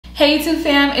Hey YouTube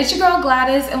fam, it's your girl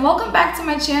Gwladys and welcome back to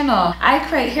my channel. I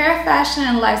create hair, fashion,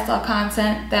 and lifestyle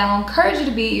content that will encourage you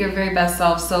to be your very best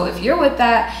self. So if you're with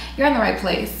that, you're in the right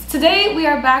place. Today we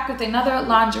are back with another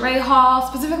lingerie haul,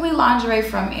 specifically lingerie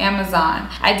from Amazon.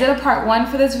 I did a part 1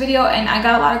 for this video and I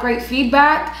got a lot of great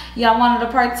feedback. Y'all wanted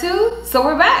a part 2, so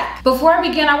we're back. Before I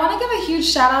begin, I want to give a huge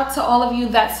shout out to all of you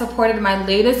that supported my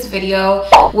latest video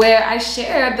where I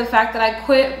shared the fact that I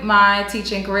quit my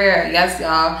teaching career. Yes,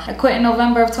 y'all. I quit in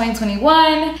November of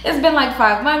 2021. It's been like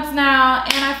 5 months now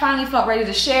and I finally felt ready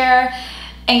to share.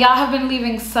 And y'all have been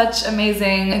leaving such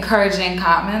amazing, encouraging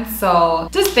comments. So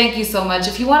just thank you so much.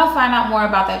 If you want to find out more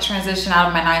about that transition out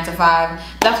of my 9 to 5,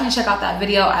 definitely check out that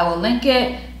video. I will link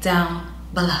it down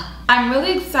below. I'm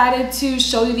really excited to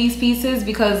show you these pieces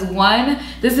because one,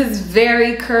 this is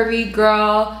very curvy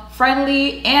girl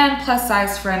friendly and plus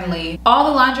size friendly. All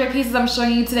the lingerie pieces I'm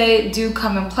showing you today do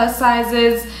come in plus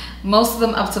sizes, most of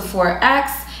them up to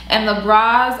 4X. And the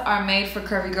bras are made for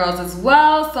curvy girls as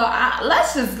well. So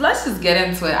let's just get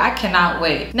into it. I cannot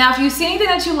wait. Now, if you see anything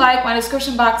that you like, my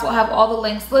description box will have all the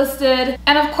links listed.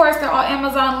 And of course, they're all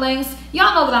Amazon links.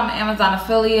 Y'all know that I'm an Amazon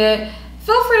affiliate.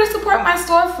 Feel free to support my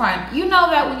storefront. You know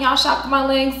that when y'all shop through my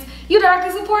links, you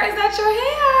directly support Is That Your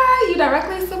Hair? You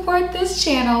directly support this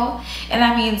channel. And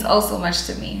that means oh so much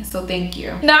to me. So thank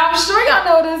you. Now, I'm sure y'all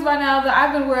noticed by now that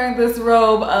I've been wearing this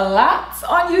robe a lot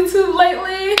on YouTube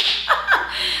lately.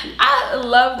 I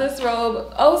love this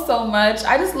robe oh so much.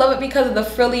 I just love it because of the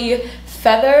frilly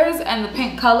feathers and the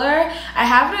pink color. I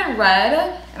have it in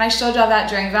red and I showed y'all that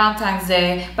during Valentine's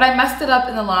Day, but I messed it up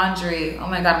in the laundry. Oh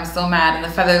my god, I'm so mad, and the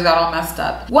feathers got all messed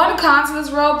up. One con to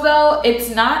this robe though,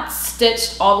 it's not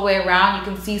stitched all the way around.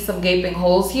 You can see some gaping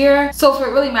holes here. So if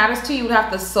it really matters to you, you would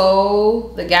have to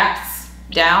sew the gaps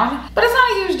down, but it's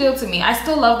not a huge deal to me. I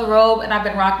still love the robe and I've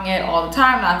been rocking it all the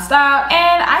time non-stop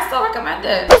and I still recommend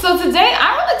it. So today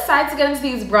I'm really excited to get into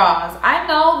these bras. I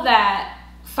know that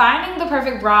finding the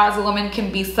perfect bra as a woman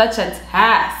can be such a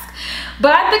task,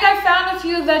 but I think I found a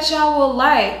few that y'all will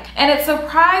like, and it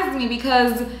surprised me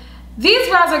because these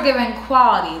bras are giving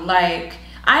quality. Like,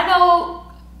 I know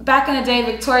back in the day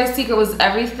Victoria's Secret was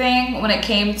everything when it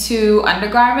came to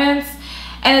undergarments,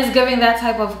 and it's giving that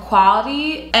type of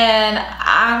quality, and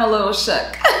I'm a little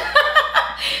shook.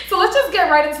 So let's just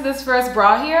get right into this first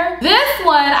bra here. This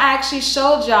one I actually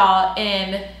showed y'all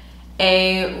in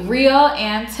a reel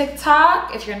and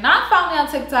TikTok. If you're not following me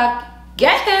on TikTok,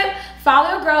 get hip,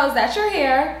 follow your girl Is That Your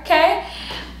Hair, okay?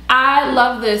 I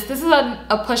love this. This is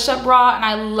a push-up bra and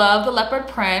I love the leopard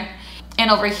print. And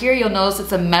over here you'll notice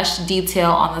it's a mesh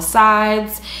detail on the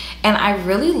sides. And I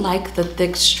really like the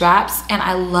thick straps, and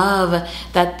I love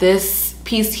that this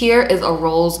piece here is a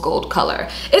rose gold color.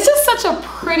 It's just such a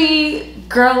pretty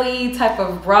girly type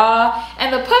of bra,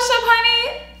 and the push-up,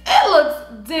 honey, it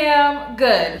looks damn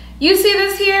good. You see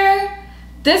this here?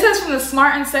 This is from the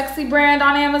Smart and Sexy brand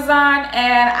on Amazon,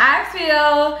 and I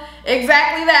feel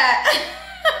exactly that.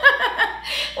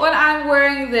 When I'm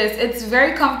wearing this, it's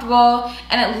very comfortable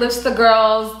and it lifts the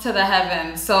girls to the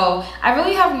heavens. So I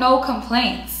really have no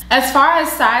complaints. As far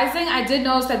as sizing, I did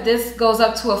notice that this goes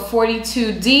up to a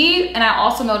 42D, and I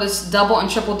also noticed double and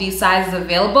triple D sizes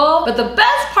available. But the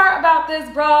best part about this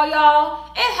bra,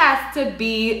 y'all, it has to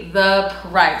be the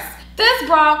price. This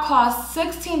bra costs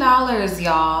 $16,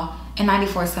 y'all, and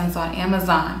 94 cents on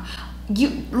Amazon.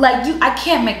 I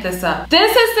can't make this up.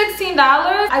 This is $16.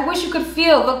 I wish you could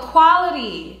feel the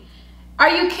quality. Are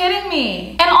you kidding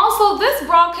me? And also this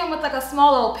bra came with like a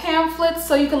small little pamphlet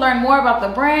so you can learn more about the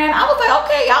brand. I was like,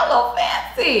 okay, y'all look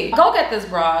fancy. Go get this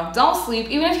bra, don't sleep.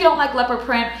 Even if you don't like leopard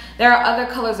print, there are other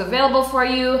colors available for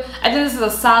you. I think this is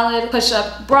a solid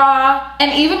push-up bra.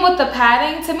 And even with the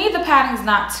padding, to me the padding's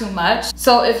not too much.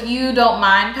 So if you don't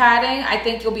mind padding, I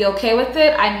think you'll be okay with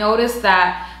it. I noticed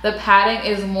that the padding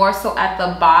is more so at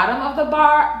the bottom of the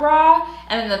bra,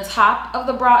 and then the top of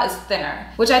the bra is thinner,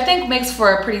 which I think makes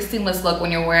for a pretty seamless look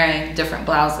when you're wearing different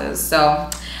blouses. So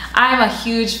I'm a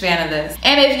huge fan of this.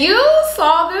 And if you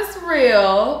saw this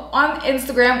reel on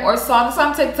Instagram or saw this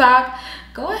on TikTok,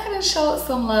 go ahead and show it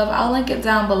some love. I'll link it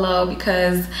down below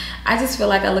because I just feel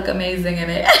like I look amazing in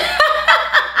it.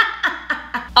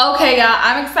 Okay, y'all,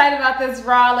 I'm excited about this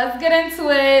bra. Let's get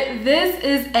into it. This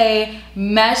is a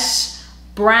mesh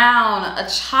brown, a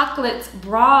chocolate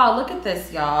bra. Look at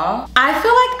this, y'all. I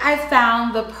feel like I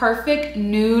found the perfect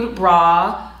nude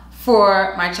bra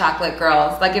for my chocolate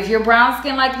girls. Like, if you're brown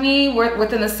skin like me, we're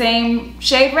within the same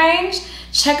shade range,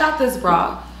 check out this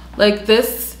bra. Like,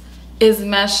 this is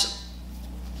mesh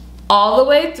all the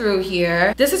way through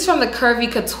here. This is from the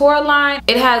Curvy Couture line.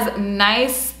 It has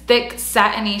nice thick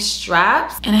satiny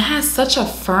straps, and it has such a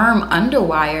firm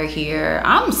underwire here.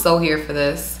 I'm so here for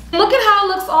this. Look at how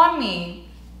it looks on me.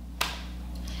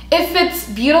 It fits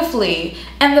beautifully.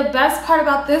 And the best part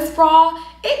about this bra,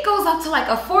 it goes up to like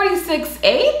a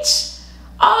 46H.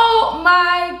 Oh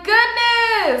my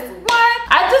goodness, what?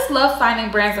 I just love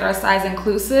finding brands that are size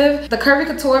inclusive. The Curvy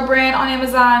Couture brand on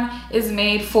Amazon is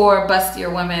made for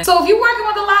bustier women. So if you're working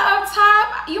with a lot up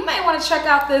top, you may want to check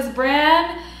out this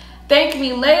brand. Thank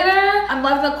me later. I'm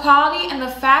loving the quality and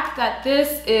the fact that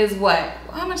this is what?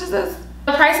 How much is this?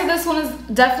 The price of this one is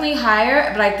definitely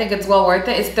higher, but I think it's well worth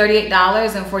it. It's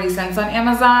 $38.40 on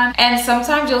Amazon. And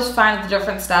sometimes you'll find the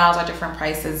different styles are different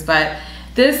prices, but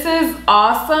this is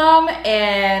awesome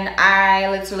and I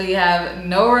literally have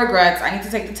no regrets. I need to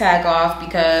take the tag off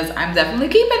because I'm definitely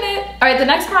keeping it. All right, the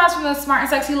next bra is from the Smart and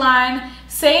Sexy line.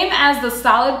 Same as the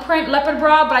solid print leopard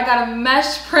bra, but I got a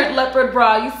mesh print leopard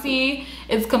bra. You see,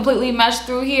 it's completely meshed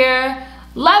through here.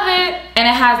 Love it. And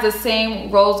it has the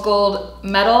same rose gold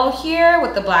metal here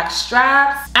with the black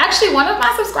straps. Actually, one of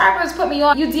my subscribers put me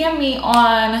on, you DM me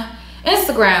on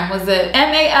Instagram, was it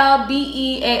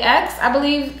MALBEAX? I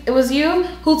believe it was you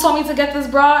who told me to get this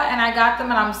bra, and I got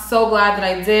them and I'm so glad that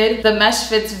I did. The mesh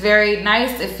fits very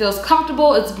nice. It feels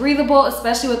comfortable. It's breathable,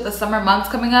 especially with the summer months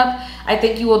coming up. I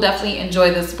think you will definitely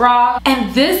enjoy this bra.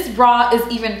 And this bra is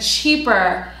even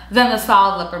cheaper than the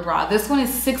solid leopard bra. This one is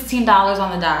 $16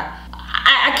 on the dot.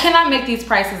 I cannot make these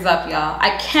prices up, y'all.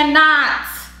 I cannot.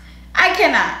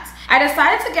 I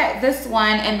decided to get this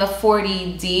one in the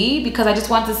 40D because I just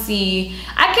want to see,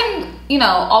 I can, you know,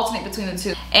 alternate between the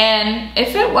two. And it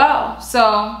fit well. So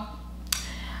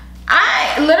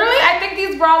I think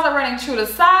these bras are running true to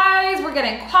size. We're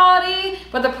getting quality,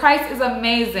 but the price is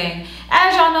amazing.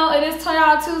 As y'all know, it is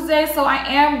 $20 Tuesday, so I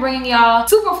am bringing y'all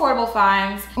super affordable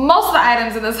finds. Most of the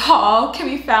items in this haul can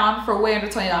be found for way under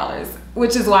 $20,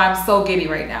 which is why I'm so giddy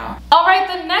right now. All right,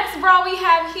 the next bra we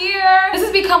have here, this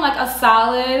has become like a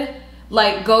solid,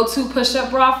 like go-to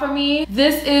push-up bra for me.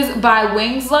 This is by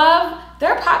Wings Love.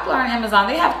 They're popular on Amazon.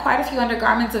 They have quite a few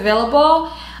undergarments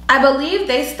available. I believe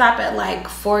they stop at like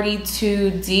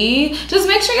 42D. Just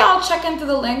make sure y'all check into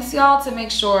the links, y'all, to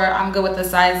make sure I'm good with the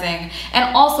sizing.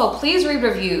 And also, please read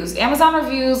reviews. Amazon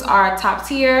reviews are top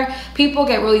tier. People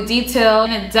get really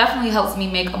detailed, and it definitely helps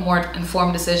me make a more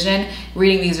informed decision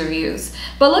reading these reviews.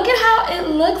 But look at how it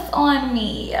looks on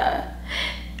me.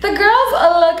 The girls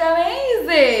look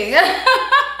amazing.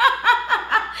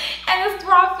 And this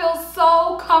bra feels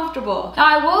so comfortable. Now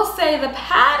I will say the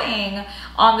padding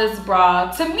on this bra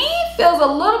to me feels a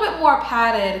little bit more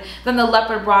padded than the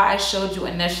leopard bra I showed you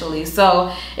initially.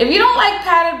 So if you don't like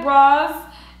padded bras,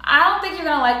 I don't think you're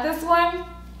gonna like this one,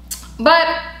 but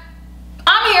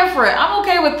I'm here for it. I'm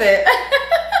okay with it.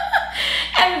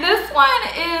 And this one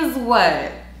is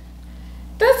what?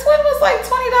 This one was like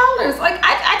 $20. Like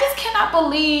I just cannot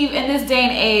believe in this day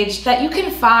and age that you can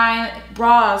find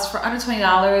bras for under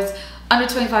 $20, under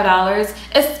 $25,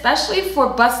 especially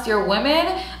for bustier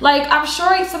women. Like I'm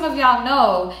sure some of y'all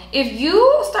know, if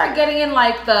you start getting in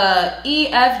like the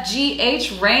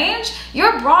EFGH range,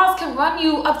 your bras can run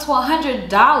you up to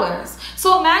 $100.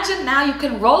 So imagine now you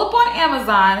can roll up on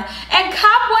Amazon and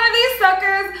cop one of these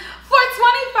suckers for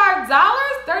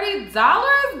 $25,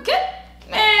 $30.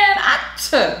 Man,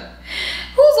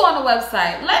 who's on the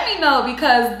website? Let me know,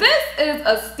 because this is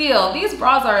a steal. These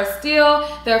bras are a steal.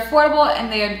 They're affordable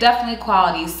and they are definitely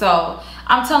quality. So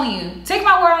I'm telling you, take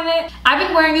my word on it. I've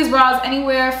been wearing these bras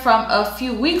anywhere from a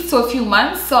few weeks to a few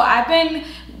months. So I've been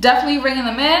definitely bringing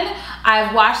them in.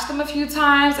 I've washed them a few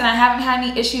times and I haven't had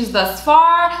any issues thus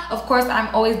far. Of course,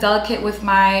 I'm always delicate with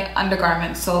my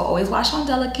undergarments, so always wash on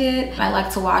delicate. I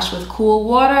like to wash with cool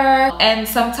water, and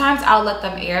sometimes I'll let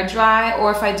them air dry,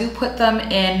 or if I do put them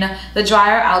in the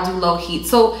dryer, I'll do low heat.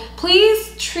 So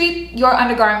please treat your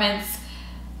undergarments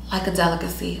like a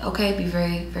delicacy, okay? Be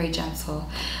very, very gentle.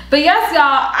 But yes, y'all,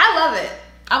 I love it.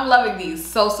 I'm loving these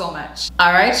so much.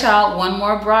 All right, y'all, one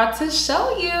more bra to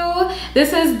show you.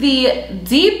 This is the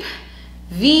Deep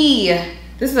V.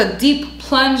 This is a deep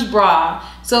plunge bra.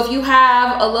 So if you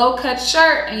have a low cut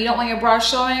shirt and you don't want your bra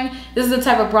showing, this is the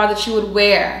type of bra that you would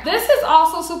wear. This is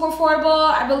also super affordable.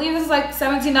 I believe this is like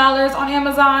 $17 on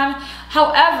Amazon.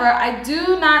 However, I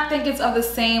do not think it's of the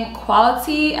same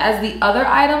quality as the other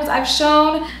items I've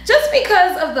shown, just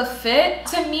because of the fit.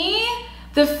 To me,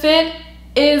 the fit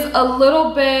is a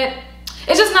little bit,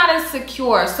 it's just not as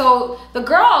secure. So the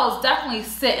girls definitely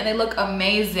sit and they look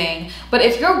amazing, but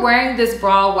if you're wearing this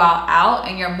bra while out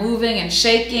and you're moving and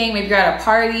shaking, maybe you're at a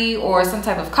party or some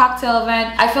type of cocktail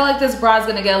event, I feel like this bra is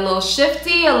gonna get a little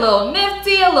shifty, a little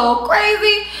nifty, a little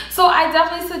crazy. So I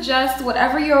definitely suggest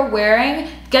whatever you're wearing,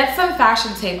 get some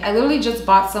fashion tape. I literally just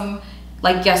bought some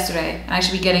like yesterday, and I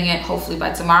should be getting it hopefully by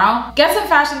tomorrow. Get some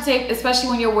fashion tape, especially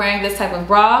when you're wearing this type of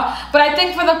bra. But I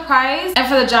think for the price and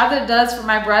for the job that it does for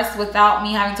my breasts without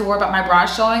me having to worry about my bra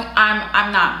showing,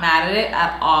 I'm not mad at it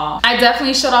at all. I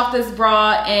definitely showed off this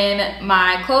bra in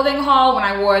my clothing haul when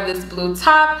I wore this blue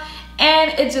top,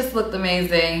 and it just looked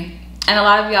amazing. And a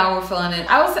lot of y'all were feeling it.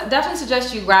 I would definitely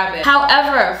suggest you grab it.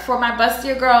 However, for my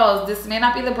bustier girls, this may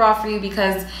not be the bra for you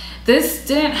because this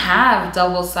didn't have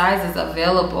double sizes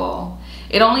available.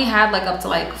 It only had like up to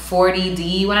like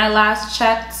 40D when I last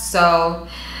checked. So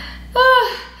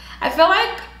I feel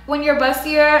like when you're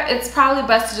bustier, it's probably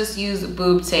best to just use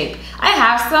boob tape. I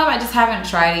have some, I just haven't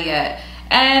tried it yet.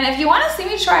 And if you want to see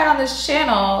me try it on this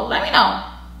channel, let me know,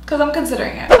 because I'm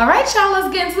considering it. All right, y'all,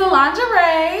 let's get into the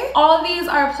lingerie. All of these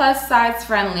are plus size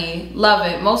friendly. Love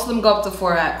it. Most of them go up to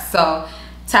 4X. So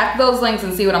tap those links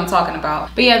and see what I'm talking about.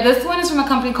 But yeah, this one is from a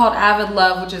company called Avid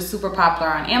Love, which is super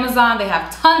popular on Amazon. They have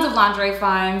tons of lingerie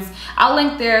finds. I'll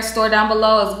link their store down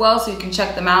below as well so you can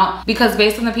check them out, because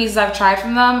based on the pieces I've tried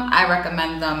from them, I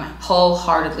recommend them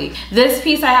wholeheartedly. This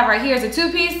piece I have right here is a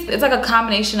two-piece. It's like a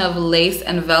combination of lace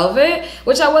and velvet,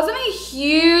 which I wasn't a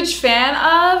huge fan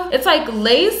of. It's like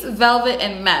lace, velvet,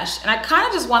 and mesh, and I kind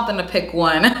of just want them to pick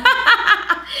one.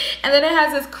 And then it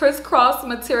has this crisscross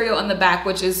material on the back,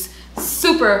 which is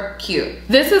super cute.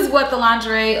 This is what the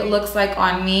lingerie looks like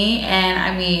on me, and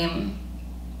I mean,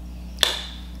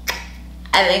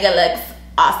 I think it looks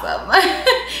awesome.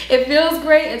 It feels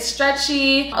great, it's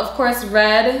stretchy. Of course,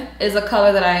 red is a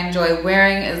color that I enjoy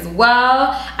wearing as well.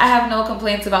 I have no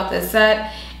complaints about this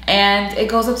set, and it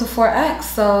goes up to 4X,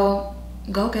 so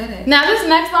go get it. Now this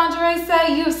next lingerie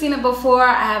set, you've seen it before.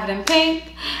 I have it in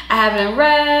pink, I have it in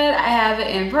red, I have it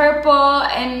in purple,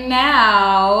 and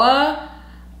now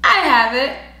I have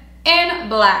it in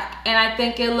black, and I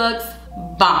think it looks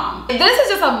bomb. This is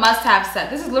just a must-have set.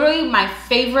 This is literally my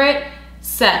favorite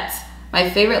set, my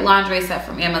favorite lingerie set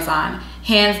from Amazon,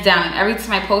 hands down. And every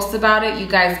time I post about it, you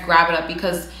guys grab it up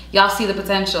because y'all see the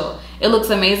potential. It looks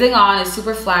amazing on, it's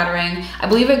super flattering. I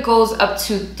believe it goes up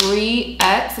to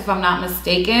 3X if I'm not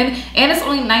mistaken, and it's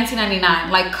only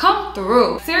 $19.99. Like, come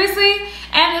through, seriously.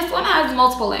 And this one has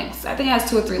multiple links. I think it has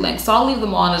 2 or 3 links, so I'll leave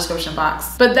them all in the description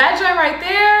box. But that joint right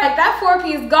there, like that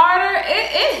 4-piece garter,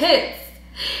 it hits.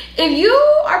 If you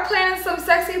are planning some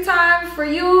sexy time for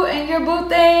you and your boo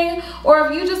thing, or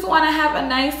if you just want to have a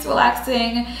nice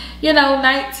relaxing, you know,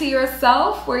 night to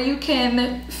yourself where you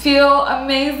can feel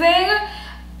amazing,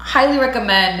 highly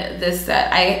recommend this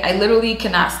set. I literally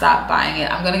cannot stop buying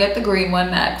it. I'm gonna get the green one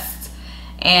next,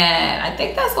 and I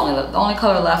think that's the only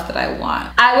color left that I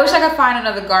want. I wish I could find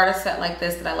another garter set like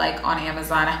this that I like on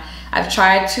Amazon. I've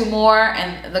tried 2 more,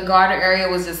 and the garter area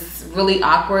was just really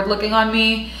awkward looking on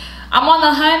me. I'm on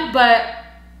the hunt, but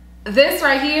this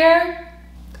right here,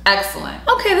 excellent.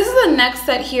 Okay, this is the next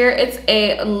set here. It's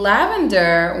a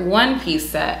lavender 1-piece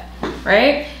set,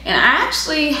 right? And I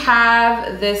actually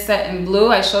have this set in blue.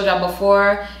 I showed y'all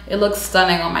before. It looks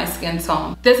stunning on my skin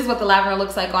tone. This is what the lavender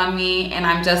looks like on me, and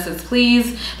I'm just as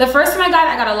pleased. The first time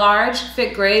I got a large,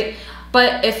 fit great,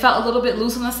 but it felt a little bit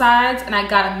loose on the sides, and I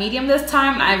got a medium this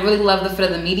time, and I really love the fit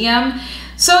of the medium.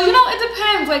 So, you know, it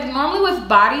depends. Like, normally with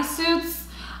bodysuits,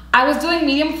 I was doing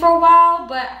medium for a while,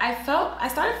 but I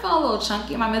started feeling a little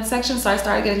chunky in my midsection, so I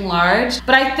started getting large.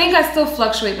 But I think I still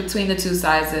fluctuate between the 2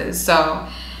 sizes, so,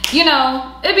 you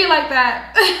know, it'd be like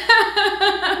that.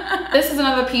 This is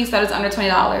another piece that is under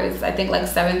 $20. I think like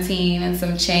 17 and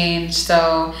some change,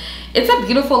 so it's a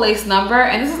beautiful lace number,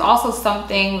 and this is also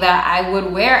something that I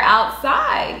would wear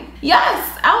outside.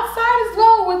 Yes, outside as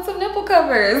well with some nipple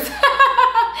covers.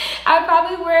 I'd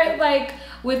probably wear it like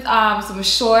with some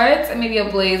shorts and maybe a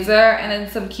blazer and then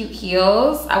some cute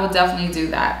heels. I would definitely do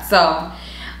that. So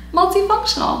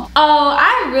multifunctional. Oh,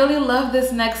 I really love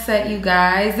this next set, you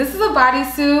guys. This is a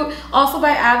bodysuit, also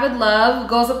by Avid Love,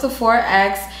 goes up to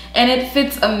 4X, and it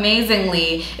fits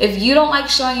amazingly. If you don't like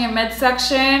showing your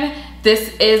midsection,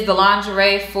 this is the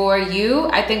lingerie for you.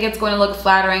 I think it's going to look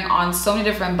flattering on so many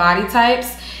different body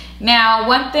types. Now,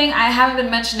 one thing I haven't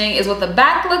been mentioning is what the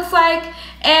back looks like.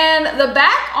 And the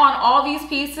back on all these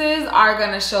pieces are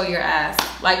gonna show your ass,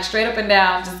 like straight up and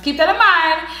down. Just keep that in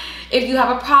mind. If you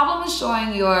have a problem with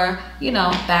showing your, you know,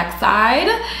 backside,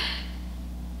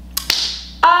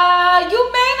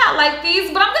 you may not like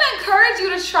these, but I'm gonna encourage you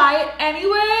to try it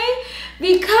anyway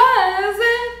because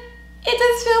it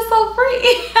just feels so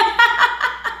free.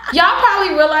 Y'all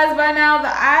probably realize by now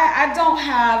that I don't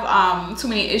have too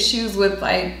many issues with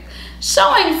like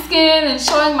showing skin and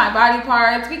showing my body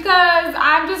parts because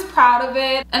I'm just proud of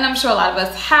it. And I'm sure a lot of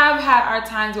us have had our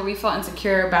times where we felt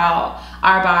insecure about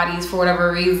our bodies for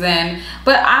whatever reason.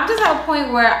 But I'm just at a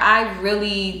point where I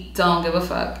really don't give a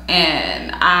fuck.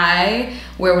 And I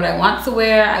wear what I want to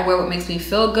wear. I wear what makes me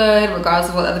feel good, regardless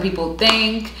of what other people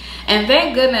think. And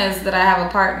thank goodness that I have a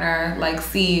partner like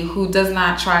C who does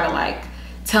not try to like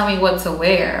tell me what to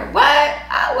wear. What?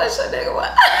 I wish a nigga would.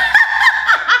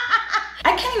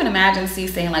 I can't even imagine C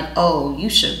saying like, oh, you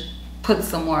should put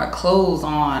some more clothes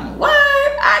on. What?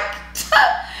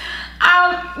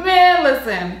 Man,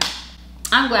 listen,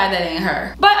 I'm glad that ain't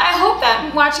her. But I hope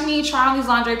that watching me try on these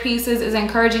lingerie pieces is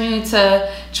encouraging you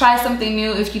to try something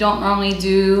new if you don't normally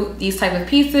do these type of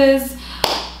pieces.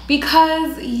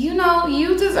 Because, you know,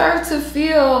 you deserve to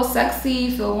feel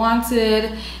sexy, feel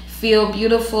wanted, feel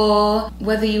beautiful,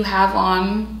 whether you have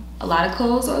on a lot of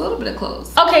clothes or a little bit of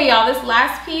clothes. Okay, y'all, this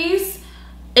last piece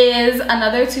is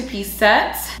another 2-piece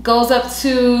set. Goes up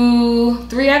to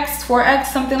 3X, 4X,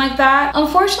 something like that.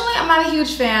 Unfortunately, I'm not a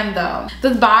huge fan though.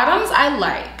 The bottoms I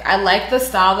like. I like the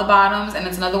style of the bottoms, and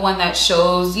it's another one that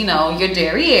shows, you know, your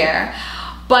derriere.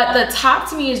 But the top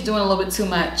to me is doing a little bit too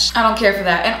much. I don't care for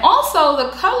that. And also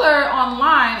the color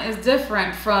online is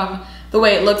different from the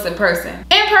way it looks in person.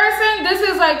 In person, this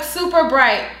is like super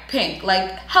bright pink, like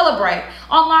hella bright.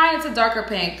 Online, it's a darker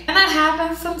pink. And that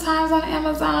happens sometimes on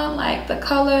Amazon. Like the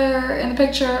color in the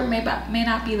picture may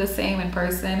not be the same in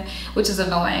person, which is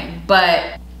annoying.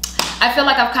 But I feel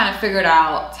like I've kind of figured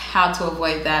out how to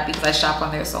avoid that because I shop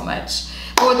on there so much.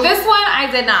 But with this one, I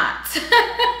did not.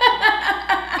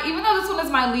 Even though this one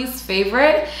is my least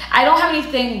favorite, I don't have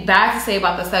anything bad to say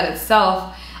about the set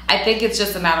itself. I think it's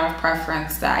just a matter of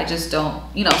preference that I just don't,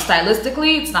 you know,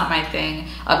 stylistically, it's not my thing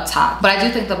up top. But I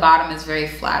do think the bottom is very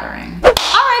flattering. All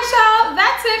right, y'all,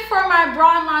 that's it for my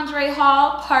bra and lingerie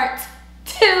haul part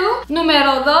 2.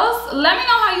 Numero dos. Let me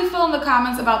know how you feel in the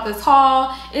comments about this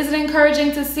haul. Is it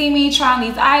encouraging to see me try on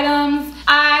these items?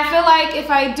 I feel like if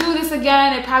I do this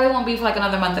again, it probably won't be for like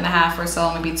another month and a half or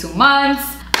so, maybe 2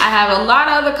 months. I have a lot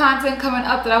of other content coming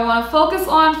up that I want to focus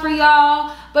on for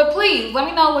y'all. But please, let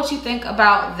me know what you think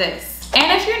about this.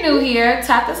 And if you're new here,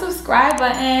 tap the subscribe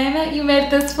button. You made it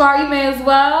this far, you may as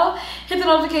well. Hit the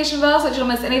notification bell so that you don't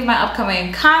miss any of my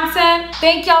upcoming content.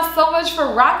 Thank y'all so much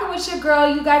for rocking with your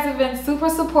girl. You guys have been super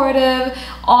supportive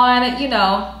on, you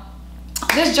know,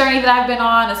 this journey that I've been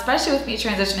on, especially with me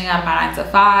transitioning out of my 9 to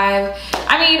 5.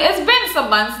 I mean, it's been some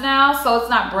months now, so it's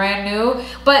not brand new,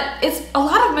 but it's a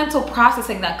lot of mental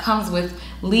processing that comes with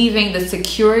leaving the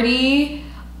security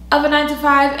of a 9 to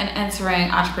 5 and entering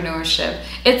entrepreneurship.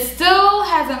 It still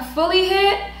hasn't fully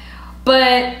hit,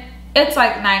 but it's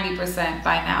like 90%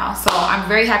 by now. So I'm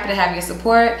very happy to have your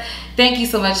support. Thank you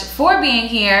so much for being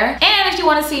here. And if you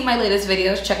want to see my latest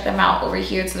videos, check them out over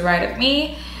here to the right of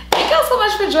me. Thank y'all so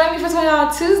much for joining me for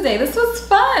 $20 Tuesday. This was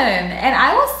fun. And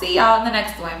I will see y'all in the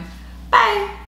next one. Bye.